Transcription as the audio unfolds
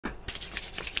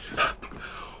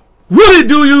What it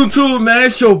do, YouTube, man?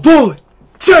 It's your boy,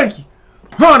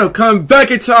 Jankyrondo, come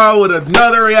back at y'all with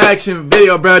another reaction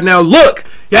video, bro. Now, look,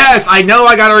 yes, I know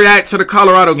I gotta react to the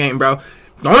Colorado game, bro.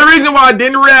 The only reason why I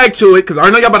didn't react to it, because I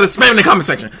know y'all about to spam in the comment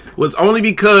section, was only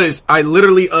because I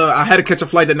literally, I had to catch a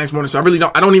flight that next morning, so I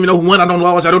don't even know who won, I don't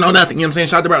know, I don't know nothing, you know what I'm saying?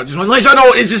 Shout out to bro. Just want to let y'all know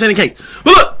it's just in the case.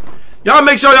 But look, y'all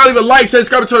make sure y'all leave a like,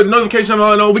 subscribe, turn the notification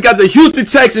on. We got the Houston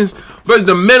Texans versus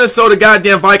the Minnesota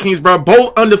goddamn Vikings, bro.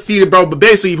 Both undefeated, bro. But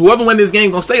basically, whoever wins this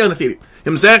game gonna stay undefeated. You know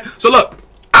what I'm saying? So look,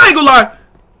 I ain't gonna lie.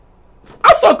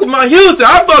 I fuck with my Houston.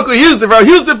 I fuck with Houston, bro.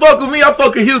 Houston fuck with me. I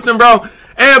fuck with Houston, bro.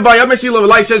 Everybody, y'all make sure you leave a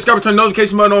like, subscribe, turn the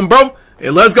notification button on, bro.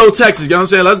 And let's go Texas. You know what I'm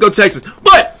saying? Let's go Texas.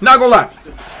 But, not gonna lie.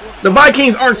 The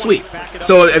Vikings aren't sweet.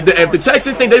 So if the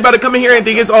Texans think they about to come in here and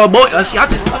think it's all boy, see, I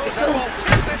just fucking tell them.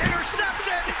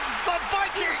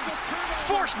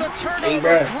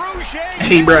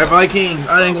 Hey, bro, Vikings.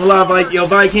 I ain't gonna lie, yo,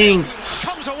 Vikings.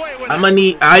 I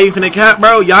ain't finna cap,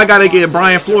 bro. Y'all gotta get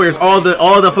Brian Flores all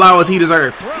the flowers he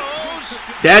deserves.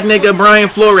 That nigga Brian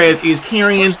Flores is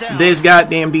carrying this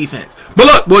goddamn defense. But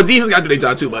look, well, defense gotta do their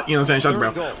job too, but you know what I'm saying? Shout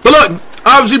out to bro. But look,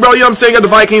 obviously, bro, you know what I'm saying? Got the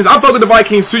Vikings. I fuck with the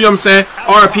Vikings too, you know what I'm saying?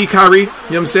 RP Kyrie, you know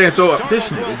what I'm saying? So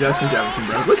this nigga Justin Jefferson,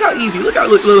 bro. Look how easy. Look,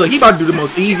 he about to do the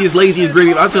most easiest, laziest,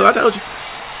 gritty. I told you.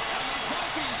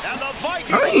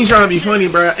 I ain't trying to be funny,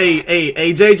 bro.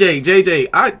 Hey,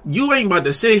 JJ, you ain't about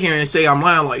to sit here and say I'm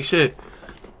lying like shit.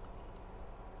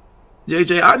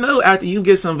 JJ, I know after you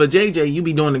get some JJ, you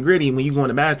be doing the gritty when you go in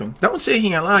the bathroom. Don't sit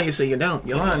here and lie and say you don't.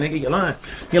 You're lying, nigga. You're lying.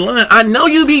 You're lying. I know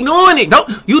you be doing it. Don't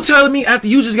you telling me after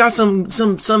you just got some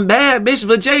bad bitch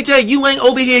for JJ, you ain't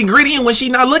over here grittying when she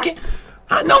not looking?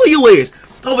 I know you is.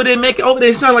 Over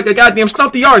there sound like a goddamn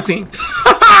stump the yard scene.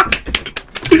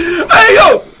 Hey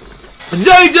yo!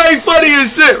 JJ funny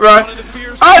as shit, right?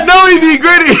 I know he be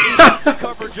gritty.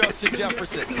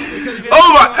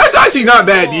 Oh my, that's actually not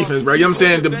bad defense, bro. You know what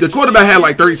I'm saying? The quarterback had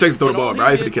like 30 seconds to throw the ball, bro.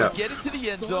 I ain't for the cap.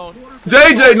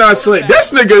 JJ not slick.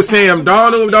 This nigga Sam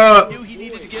Darnold, dog.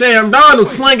 Sam Darnold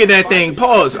slinging that thing.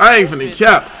 Pause. I ain't for the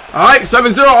cap. Alright,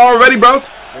 7-0 already, bro.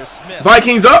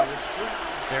 Vikings up.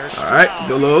 Alright,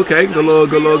 go low, okay. Go low.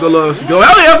 Go. Hell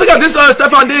yeah, I forgot this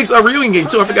Stephon Diggs reunion game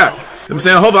too. I forgot. I'm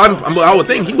saying, I would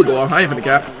think he would go off. I ain't finna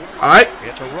cap. Alright.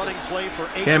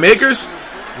 Cam Akers.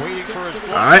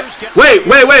 Alright. Wait.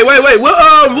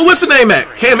 What's the name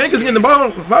at? Cam Akers getting the ball. I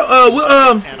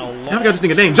forgot this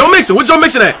nigga name. Joe Mixon. What Joe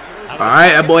Mixon at?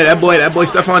 Alright, that boy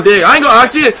Stephon Diggs. I ain't gonna, I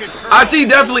see it.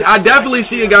 I definitely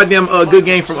see a goddamn good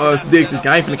game from Diggs this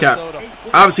guy. I ain't finna cap.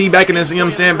 Obviously, he back in his, you know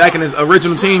what I'm saying, back in his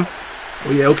original team. Oh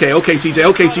yeah, okay,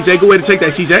 CJ, good way to take that,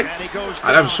 CJ.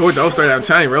 That was short though, straight out.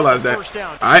 I didn't realize that.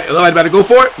 Alright, everybody about to go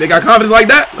for it. They got confidence like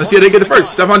that. Let's see if they get it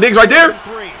first. Stephon Diggs right there.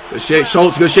 Good shake,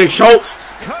 Schultz. Hey,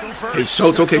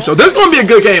 Schultz, okay, so this is gonna be a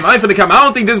good game. I ain't finna come.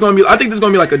 I think this is gonna be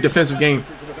like a defensive game.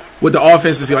 With the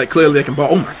offenses, like clearly they can ball.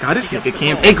 Oh my god, this nigga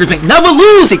Cam Akers ain't never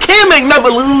lose it. Cam ain't never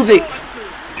lose it.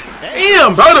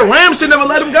 Damn, bro, the Rams should never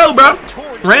let him go, bro.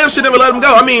 Rams should never let him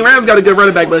go. I mean, Rams got a good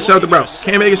running back, but shout out to bro.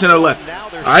 Cam Akers should never left.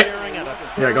 Alright.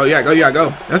 Yeah,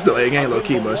 go. That's the late game, low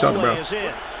key, but shout out to bro.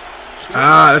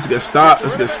 That's a good stop. I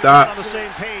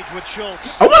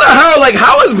wonder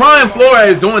how is Brian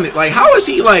Flores doing it? Like, how is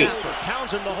he like?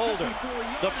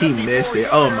 He missed it.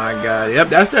 Oh my god. Yep,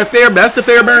 that's the fair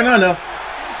burn I know.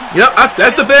 Yep,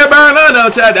 that's the fair burn I know,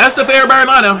 Chad. That's the fair burn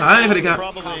I know. I ain't for the count.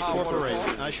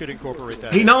 I should incorporate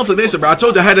that. He known for this, bro. I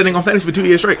told you I had that thing on fantasy for 2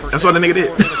 years straight. That's all the nigga did.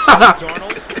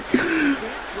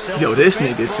 Yo, this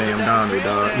nigga Sam Darnold,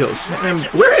 dog. Yo,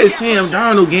 where is Sam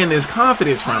Darnold getting his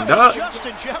confidence from, dog?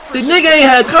 The nigga ain't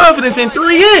had confidence in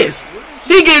 3 years.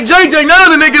 He get JJ now,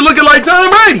 the nigga looking like Tom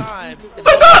Brady.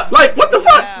 What's up? Like, what the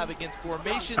fuck?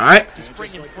 Alright.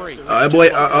 Boy,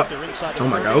 oh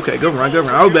my god, okay, good run.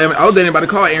 I was about to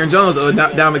call Aaron Jones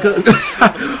Dalvin Cook.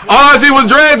 All I see was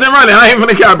dreads and running. I ain't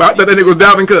gonna care about. I thought that nigga was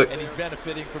Dalvin Cook. And he's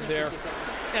benefiting from their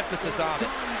emphasis on it.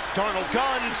 Darnold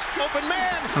guns, open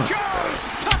man, Jones,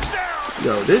 touchdown.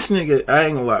 Yo, this nigga, I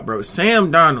ain't gonna lie, bro.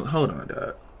 Sam Darnold, hold on,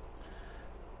 dog.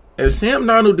 If Sam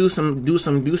Darnold do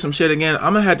some shit again,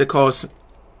 I'm gonna call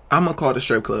the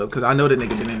strip club because I know the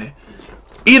nigga been in there.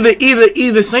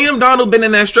 Either Sam Darnold been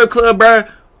in that strip club, bro,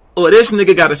 or this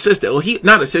nigga got a sister, or he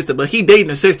not a sister, but he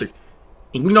dating a sister.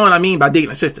 And you know what I mean by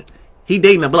dating a sister? He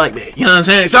dating a black man. You know what I'm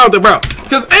saying? Shout out to bro,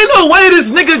 because ain't no way this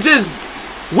nigga just.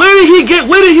 Where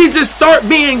did he just start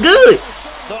being good?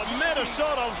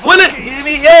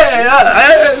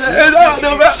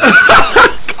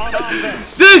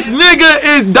 This nigga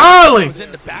is darling.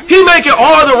 He making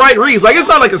all the right reads. Like, it's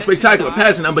not like a spectacular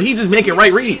passing number, but he's just making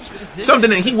right reads. Something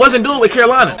that he wasn't doing with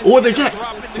Carolina or the Jets.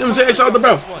 You know what I'm saying? Shout out to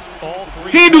bro.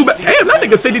 He ain't do bad. Damn, that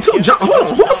nigga 52. Hold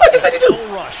on, who the fuck is 52?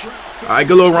 All right,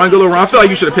 good little run, good little run. I feel like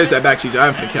you should have pitched that back, CJ.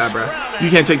 I'm finna cap, bro. You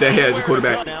can't take that hit as a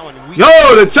quarterback.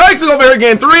 Yo, the Texans over here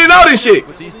getting 3-0 and shit.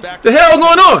 The hell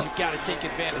going on?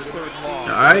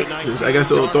 All right, I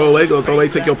guess a little throwaway. Go throwaway,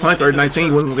 take your punt. 3rd-19.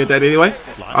 You wouldn't get that anyway.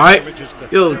 All right,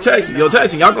 yo, Texans, y'all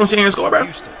gonna sit here and score, bro?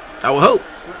 I will hope.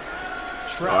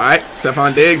 All right,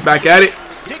 Stephon Diggs back at it.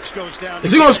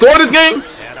 Is he gonna score this game?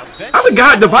 I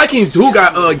forgot the Vikings do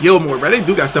got Gilmore, bro. They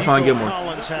do got Stephon Gilmore.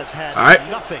 All right,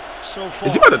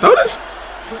 is he about to throw this?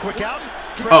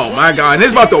 Oh my God, and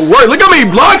it's about to work. Look how many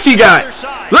blocks he got.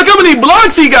 Look how many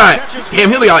blocks he got. Damn,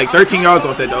 he only got like 13 yards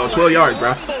off that dog. 12 yards,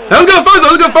 bro. That was good first.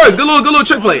 That was good first. Good little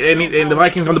trick play. And the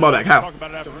Vikings got the ball back. How?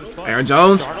 Aaron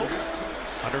Jones.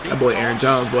 That boy Aaron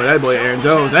Jones, boy. That boy Aaron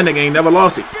Jones. That nigga ain't never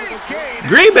lost it.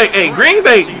 Green Bay. Hey, Green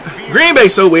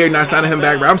Bay's so weird not signing him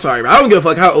back, bro. I'm sorry, bro. I don't give a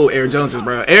fuck how old Aaron Jones is,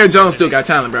 bro. Aaron Jones still got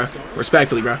talent, bro.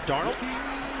 Respectfully, bro.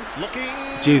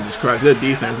 Jesus Christ. Good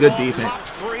defense. Good defense.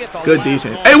 Good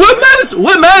defense. Hey, what Madison?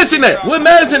 What Madison at? What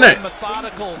Madison at?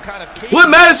 What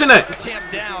Madison at?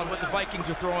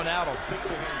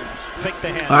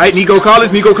 All right, Nico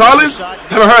Collins.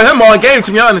 Haven't heard him all game,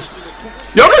 to be honest.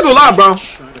 Yo, I'm not gonna lie, bro.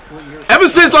 Ever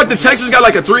since like the Texans got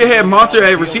like a 3-head monster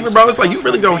at receiver, bro, it's like you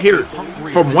really don't hear it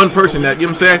from one person. That, you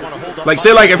know what I'm saying? Like,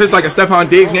 say like if it's like a Stephon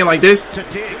Diggs game like this,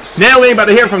 now we ain't about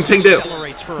to hear from Tank Dell. You know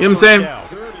what I'm saying?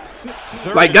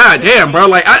 Like, goddamn, bro.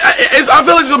 Like, I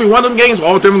feel like it's gonna be one of them games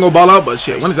where all three of them gonna ball out, but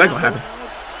shit, when is that gonna happen?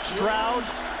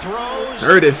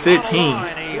 3rd and 15.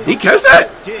 He catch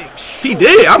that? He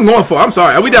did. I'm going for it. I'm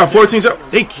sorry. Are we down 14-0?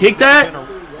 They kicked that?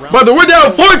 Brother, we're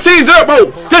down 14-0, bro.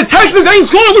 The Texans ain't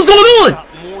scoring. What's going on?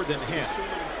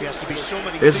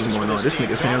 This was going on. This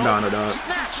nigga Sam Darnold, dog.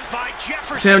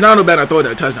 Sam Darnold better throw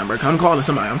that touchdown, bro. I'm calling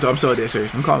somebody. I'm so dead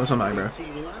serious. I'm calling somebody, bro.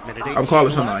 I'm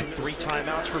calling somebody.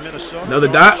 Another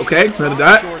dot. Okay. Another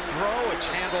dot.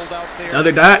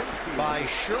 Another dot. All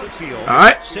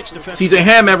right. CJ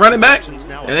Ham at running back. And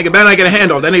they better not get a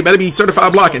handoff. Then they better be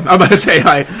certified blocking. I'm about to say, all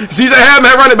right. CJ Ham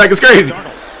at running back is crazy.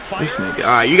 This nigga.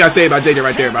 All right. You got to say about JJ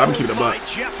right there, bro. I'm keeping it a buck.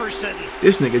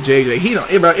 This nigga JJ, he don't,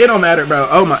 bro. It don't matter, bro.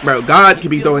 Oh my, bro. God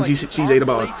could be throwing CJ the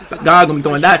ball. God gonna be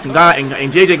throwing dots, and God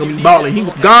and JJ gonna be balling.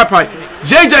 God probably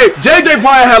JJ probably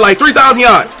had like 3,000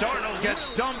 yards.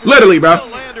 Literally, bro. All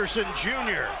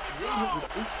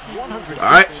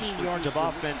right.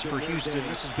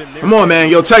 Come on, man.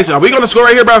 Yo, Tyson, are we gonna score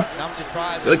right here, bro?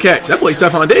 Good catch. That boy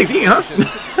Stephon Diggs, he huh?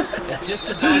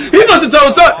 He must have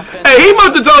told son. Hey, he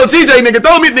must have told CJ, nigga,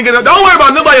 throw me, nigga. Don't worry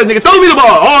about nobody else, nigga. Throw me the ball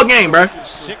all game, bro.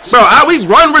 Bro, we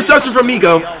run reception from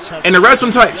Nico, and the rest from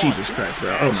tight. Jesus Christ,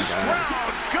 bro. Oh my God.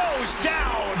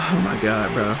 Oh my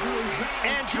God, bro.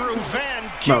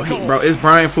 Bro, it's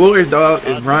Brian Flores, dog.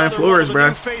 It's Brian Flores,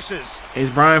 bro. It's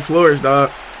Brian Flores, dog.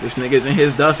 This nigga's in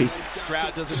his Duffy.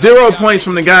 0 points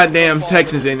from the goddamn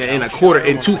Texans in a quarter.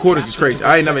 In 2 quarters is crazy.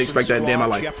 I ain't never expect that in my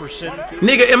life.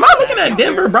 Nigga, am I looking at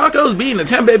Denver Broncos beating the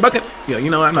Tampa Bay Buccaneers? Yeah,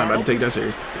 you know what? I'm not about to take that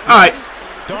serious. All right.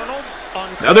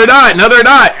 Another dot.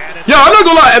 Yo, I'm not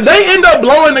gonna lie. If they end up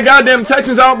blowing the goddamn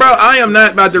Texans out, bro, I am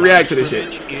not about to react to this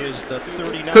shit.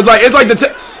 Cause like it's like the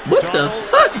what the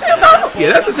fuck, Sam Darnold?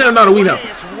 Yeah, that's the Sam Darnold we know.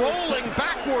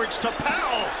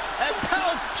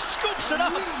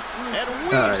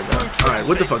 All right, bro. All right,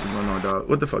 what the fuck is going on, dog?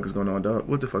 What the fuck is going on, dog?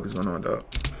 What the fuck is going on, dog?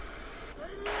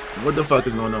 What the fuck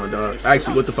is going on, dog?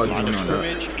 Actually, what the fuck is going on, dog?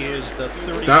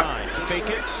 Stop.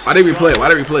 Why they replay it?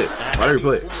 Why they replay it? Why they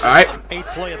replay it? All right.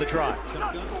 8th play of the drive.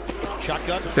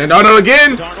 Shotgun. Darnold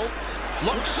again.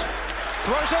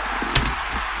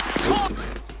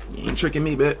 You ain't tricking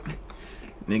me, bet.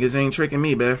 Niggas ain't tricking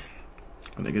me, bet.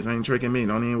 Niggas ain't tricking me.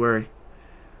 Don't even worry.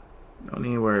 Don't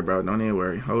even worry, bro. Don't even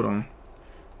worry. Hold on.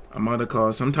 I'm about to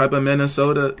call some type of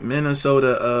Minnesota,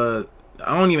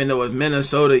 I don't even know if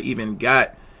Minnesota even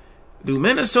got, do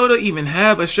Minnesota even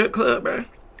have a strip club, bro?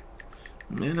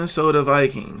 Minnesota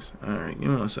Vikings. All right, give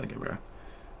me 1 second, bro.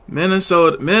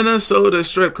 Minnesota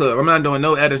strip club. I'm not doing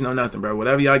no edits, no nothing, bro.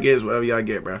 Whatever y'all get is whatever y'all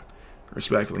get, bro.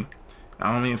 Respectfully.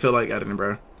 I don't even feel like editing,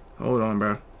 bro. Hold on,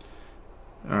 bro.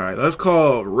 All right, let's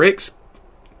call Rick's,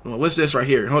 well, what's this right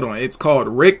here? Hold on. It's called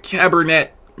Rick Cabernet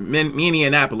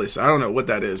Minneapolis. I don't know what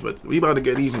that is, but we about to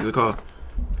get these niggas a call.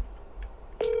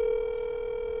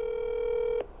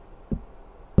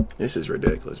 This is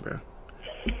ridiculous, bro.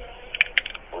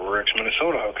 Rick's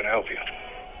Minnesota. How can I help you?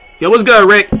 Yo, what's good,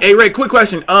 Rick? Hey, Rick, quick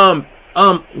question. Was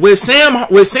Sam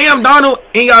Darnold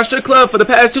in y'all strip club for the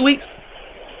past 2 weeks?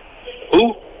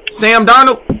 Who? Sam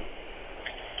Darnold.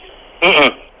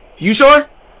 You sure?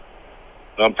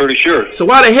 I'm pretty sure. So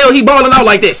why the hell he balling out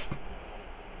like this?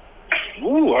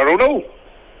 Ooh, I don't know.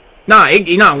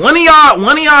 Nah, one of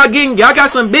y'all getting, y'all got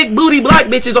some big booty black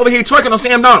bitches over here twerking on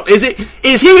Sam Darnold. Is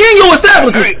he in your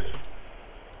establishment?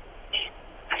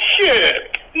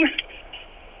 Shit.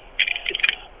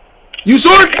 You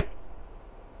sure?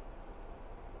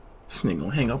 This nigga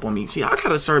gonna hang up on me. See, I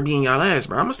gotta start being y'all ass,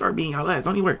 bro. I'm gonna start being y'all ass.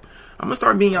 Don't even worry. I'm gonna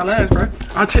start being y'all ass, bro.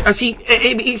 I see,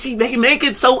 they make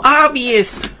it so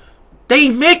obvious. They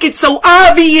make it so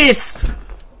obvious.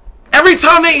 Every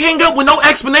time they hang up with no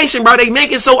explanation, bro, they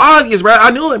make it so obvious, bro. I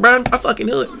knew it, bro. I fucking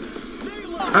knew it.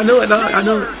 I knew it, dog. I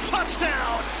knew it.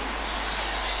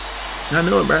 I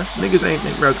knew it, bro. Niggas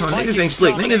ain't, bro. Come on, niggas ain't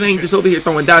slick. Niggas ain't just over here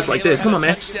throwing dots like this. Come on,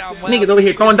 man. Niggas over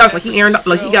here throwing dots like he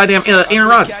goddamn Aaron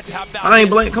Rodgers. I ain't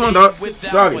blaming. Come on, dog.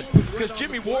 It's obvious.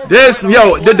 This,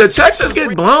 yo, did the Texans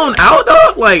get blown out,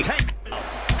 dog? Like,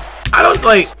 I don't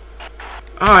like.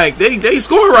 All right, they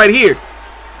scored right here.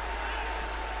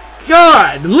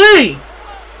 God, Lee.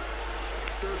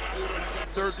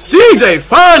 CJ,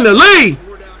 finally.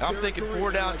 I'm thinking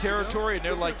 4 down territory, and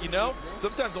they're like,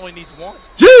 sometimes only needs one.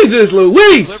 Jesus,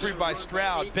 Louise. Delivery by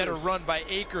Stroud, better run by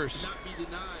Akers.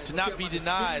 To not be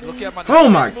denied. Look at my. Oh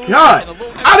my God!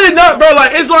 I did not, bro.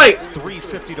 Like it's like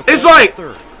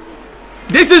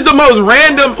this is the most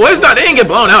random. Well, it's not. They didn't get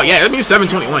blown out. Yeah, it means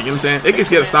 7-21. You know what I'm saying? They can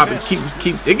get a stop and keep.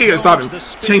 They can get a stop and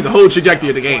change the whole trajectory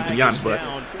of the game. To be honest, but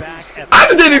I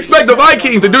just didn't expect the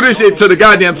Vikings to do this shit to the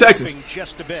goddamn Texans.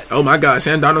 Oh my God,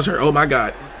 Sam Darnold's hurt. Oh my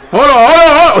God. Hold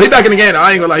on. He back in the game.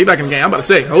 I ain't gonna lie. He back in the game. I'm about to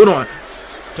say. Hold on.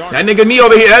 That nigga knee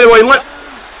over here. That way limp.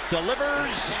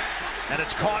 Delivers, and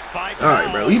it's caught by. All right,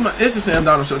 bro. It's the Sam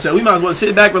Darnold show, chat. We might as well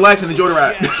sit back, relax, and enjoy the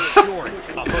ride.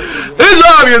 It's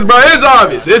obvious, bro. It's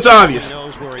obvious. It's obvious.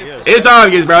 It's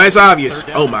obvious, bro. It's obvious.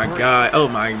 Oh my God. Oh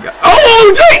my God.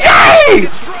 Oh, JJ!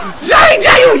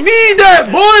 JJ, you need that,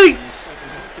 boy.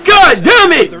 God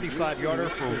damn it. 35-yarder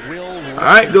for Will. All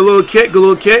right, good little kick. Good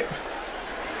little kick.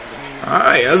 All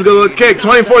right, that's a good little kick.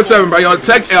 24-7, bro. Y'all,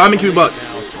 I'm gonna keep it buck.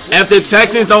 If the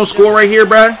Texans don't score right here,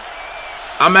 bro,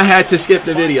 I'm gonna have to skip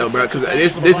the video, bro, because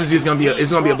this is just gonna be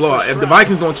a blowout. If the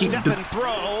Vikings don't keep and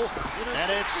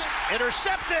it's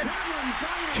intercepted.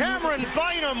 Cameron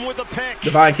Bynum with a pick.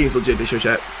 The Vikings legit this year,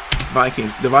 chat.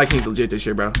 The Vikings legit this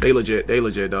year, bro. They legit,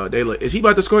 dog. Is he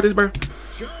about to score this, bro?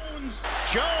 Jones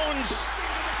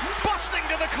busting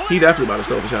to the cliff. He definitely about to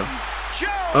score for sure.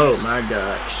 Jones, Oh my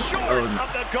God. short Oh my.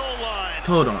 of the goal line.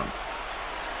 Hold on.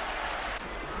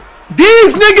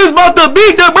 These niggas about to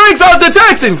beat the brakes off the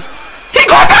Texans. He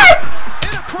got that.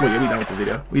 Wait, yeah, we done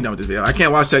with this video. I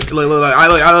can't watch Texans.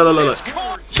 Look.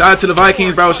 Shout out to the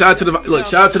Vikings, bro. Shout out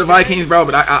to the Vikings, bro.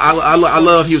 But I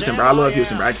love Houston, bro. I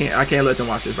can't let them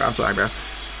watch this, bro. I'm sorry, bro.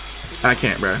 I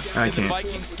can't, bro. I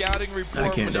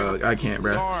can't, dog. I can't,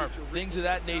 bro.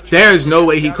 There's no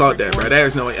way he caught that, bro.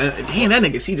 There's no way. Damn, that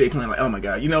nigga CJ playing like, oh my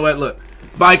God. You know what? Look,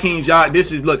 Vikings, y'all.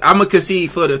 Look, I'm gonna concede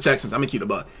for the Texans. I'm gonna keep the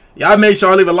buck. Y'all make sure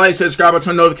I leave a like, subscribe,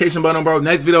 turn the notification button on, bro.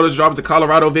 Next video just drops the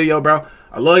Colorado video, bro.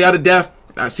 I love y'all to death.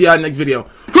 I'll see y'all next video.